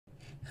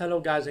Hello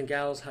guys and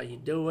gals, how you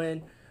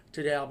doing?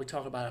 Today I'll be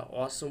talking about an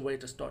awesome way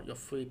to start your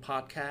free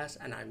podcast,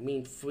 and I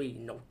mean free,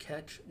 no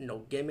catch, no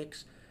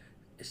gimmicks.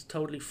 It's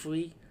totally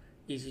free,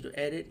 easy to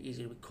edit,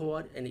 easy to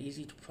record, and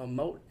easy to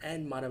promote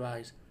and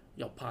monetize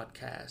your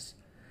podcast.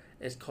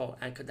 It's called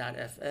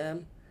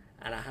Anchor.fm,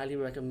 and I highly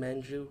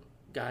recommend you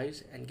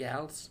guys and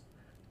gals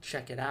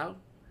check it out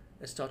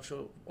and start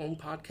your own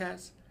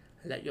podcast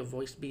and let your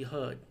voice be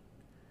heard.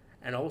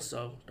 And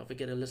also, don't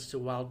forget to listen to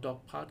Wild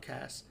Dog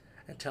Podcast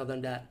and tell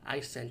them that I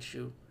sent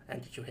you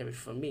and that you hear it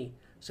from me.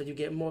 So you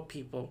get more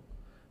people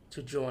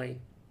to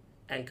join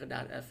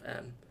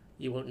Anchor.fm.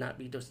 You will not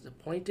be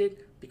disappointed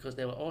because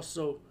they will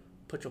also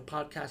put your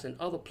podcast in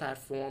other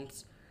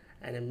platforms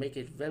and then make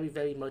it very,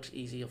 very much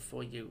easier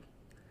for you.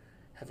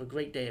 Have a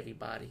great day,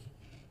 everybody.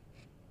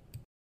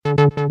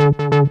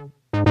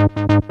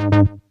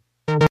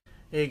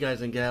 Hey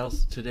guys and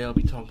gals, today I'll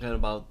be talking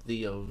about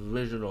the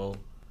original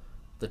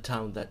The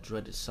Town That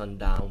Dreaded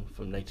Sundown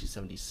from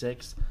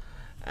 1976.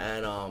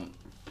 And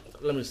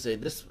let me say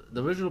this: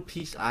 the original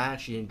piece I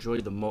actually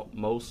enjoyed the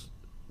most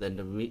than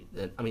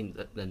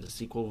than the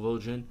sequel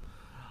version,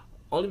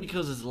 only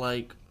because it's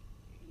like,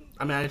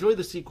 I enjoyed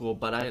the sequel,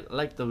 but I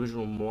like the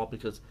original more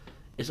because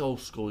it's old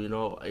school.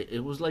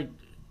 It was like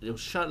it was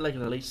shot like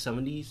in the late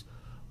 '70s,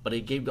 but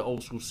it gave the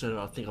old school center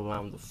I think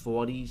around the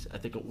 '40s. I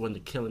think when the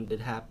killing did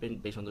happen,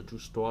 based on the true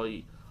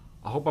story.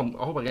 I hope I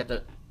got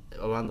that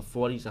around the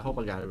 '40s. I hope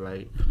I got it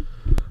right.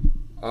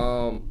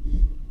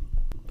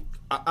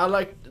 I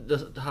like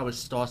how it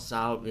starts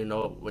out,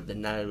 with the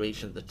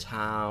narration of the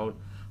town,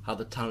 how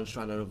the town is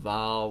trying to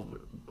evolve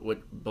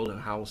with building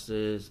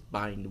houses,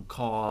 buying new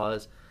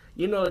cars.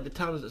 The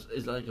town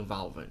is like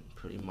evolving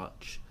pretty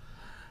much,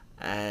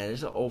 and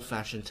it's an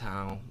old-fashioned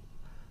town,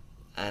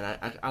 and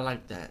I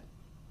like that.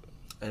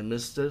 And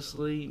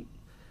mysteriously,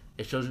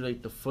 it shows you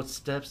like the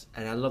footsteps,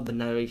 and I love the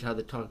narration how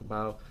they talk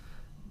about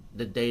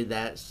the day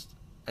that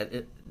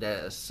an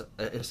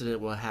incident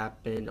will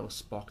happen that will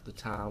spark the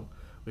town,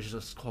 which is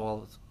of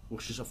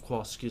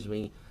course,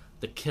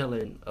 the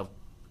killing of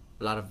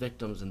a lot of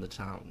victims in the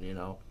town,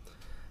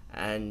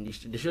 and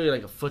they show you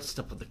like a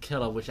footstep of the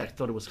killer, which I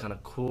thought it was kind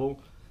of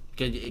cool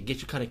because it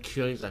gets you kind of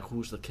curious, like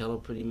who's the killer,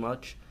 pretty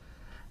much,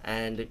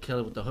 and the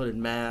killer with the hooded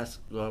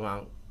mask going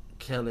around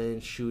killing,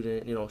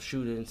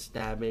 shooting,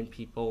 stabbing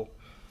people,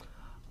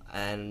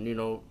 and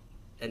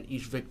and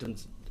each victim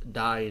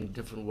die in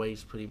different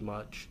ways, pretty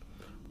much.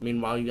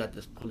 Meanwhile, you got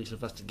this police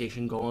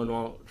investigation going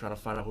on, trying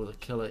to find out who the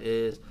killer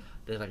is.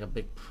 There's like a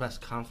big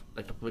not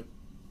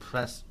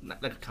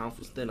like a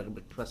conference thing, like a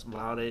big press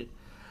about it.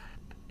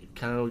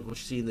 Kind of what you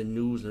see in the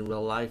news in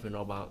real life,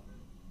 about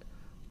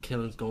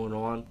killings going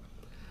on.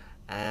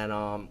 And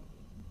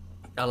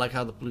I like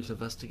how the police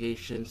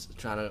investigations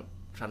trying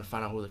to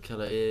find out who the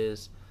killer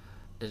is.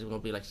 There's gonna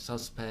be like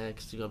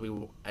suspects. You're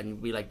gonna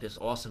be like this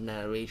awesome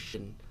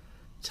narration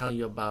telling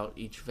you about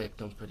each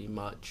victim, pretty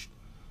much.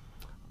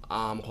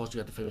 Of course, you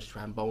got the famous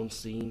trombone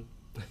scene.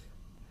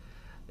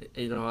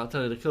 I'll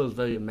tell you, the killer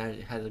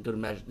has a good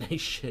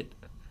imagination.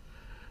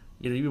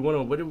 You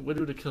wonder what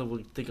do the killer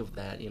would think of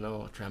that?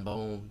 A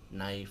trombone,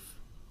 knife,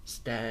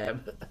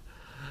 stab.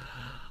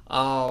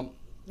 I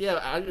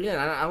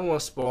don't want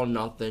to spoil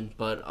nothing,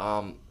 but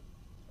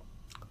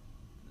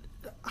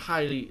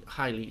highly,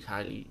 highly,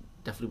 highly,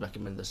 definitely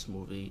recommend this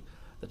movie.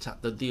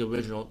 The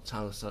original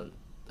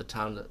the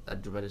town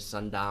that dreaded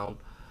Sundown,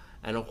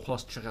 and of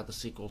course check out the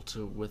sequel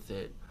too with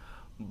it.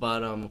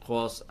 But of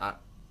course I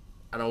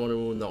don't want to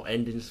ruin no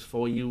endings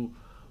for you,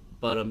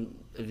 but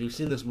if you've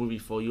seen this movie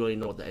before, you already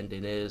know what the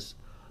ending is.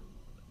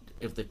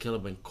 If the killer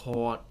been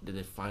caught, did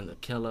they find the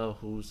killer?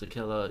 Who's the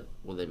killer?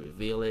 Will they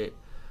reveal it?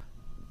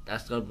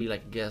 That's gonna be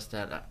like a guess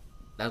that's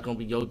gonna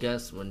be your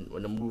guess when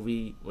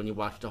you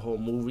watch the whole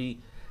movie.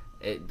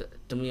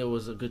 To me, it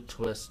was a good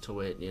twist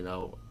to it,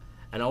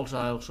 And also,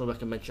 I also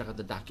recommend check out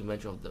the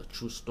documentary of the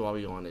true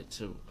story on it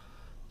too.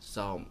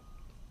 So,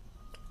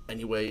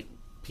 anyway,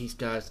 peace,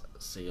 guys.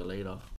 See you later.